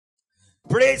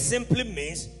Praise simply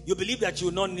means you believe that you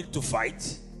will not need to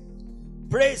fight.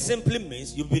 Praise simply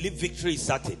means you believe victory is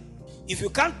certain. If you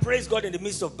can't praise God in the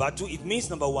midst of battle, it means,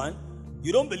 number one,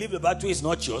 you don't believe the battle is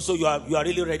not yours, so you are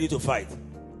really ready to fight.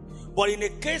 But in a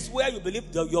case where you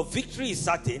believe that your victory is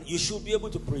certain, you should be able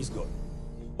to praise God.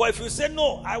 But if you say,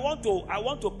 no, I want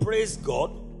to praise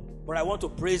God, but I want to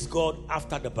praise God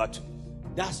after the battle,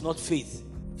 that's not faith.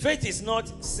 Faith is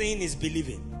not seeing is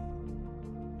believing.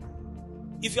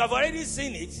 If you have already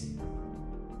seen it,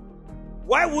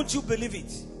 why won't you believe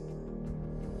it?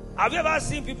 Have you ever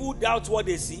seen people who doubt what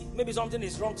they see? Maybe something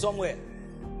is wrong somewhere.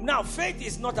 Now, faith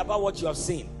is not about what you have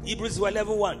seen. Hebrews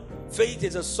 11:1. Faith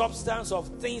is a substance of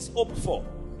things hoped for,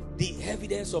 the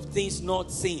evidence of things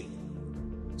not seen.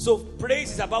 So,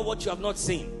 praise is about what you have not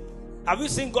seen. Have you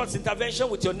seen God's intervention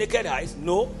with your naked eyes?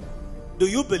 No. Do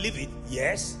you believe it?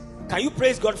 Yes. Can you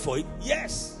praise God for it?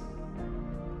 Yes.